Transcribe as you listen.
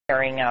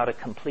carrying out a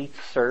complete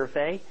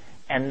survey.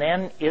 And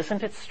then,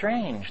 isn't it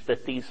strange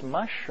that these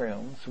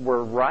mushrooms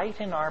were right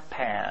in our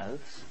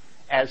paths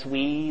as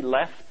we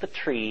left the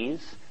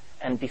trees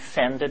and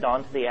descended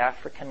onto the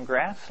African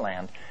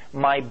grassland?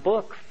 My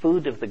book,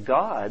 Food of the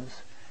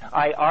Gods,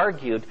 I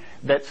argued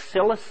that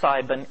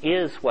psilocybin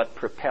is what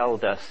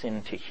propelled us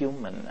into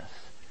humanness.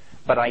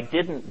 But I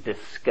didn't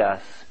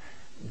discuss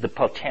the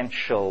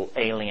potential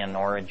alien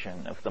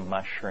origin of the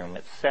mushroom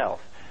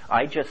itself.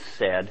 I just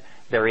said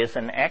there is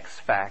an X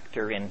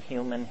factor in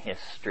human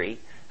history.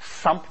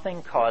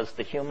 Something caused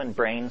the human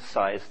brain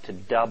size to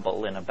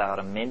double in about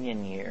 1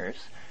 million years.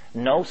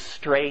 No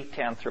straight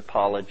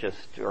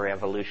anthropologist or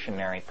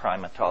evolutionary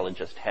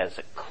primatologist has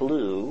a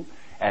clue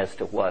as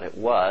to what it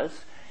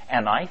was.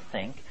 And I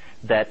think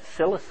that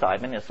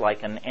psilocybin is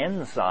like an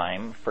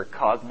enzyme for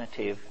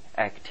cognitive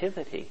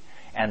activity,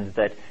 and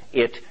that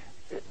it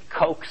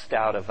coaxed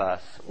out of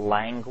us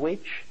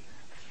language,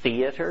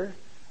 theater,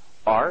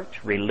 art,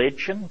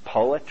 religion,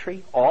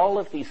 poetry, all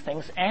of these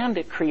things, and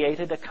it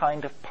created a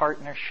kind of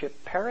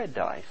partnership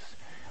paradise,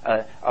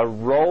 a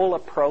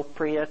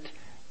role-appropriate,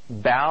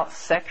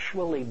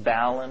 sexually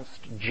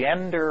balanced,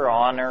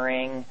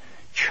 gender-honoring,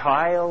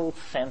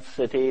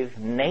 child-sensitive,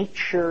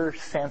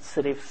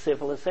 nature-sensitive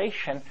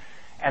civilization.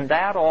 And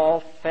that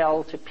all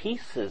fell to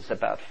pieces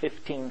about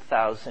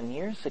 15,000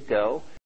 years ago.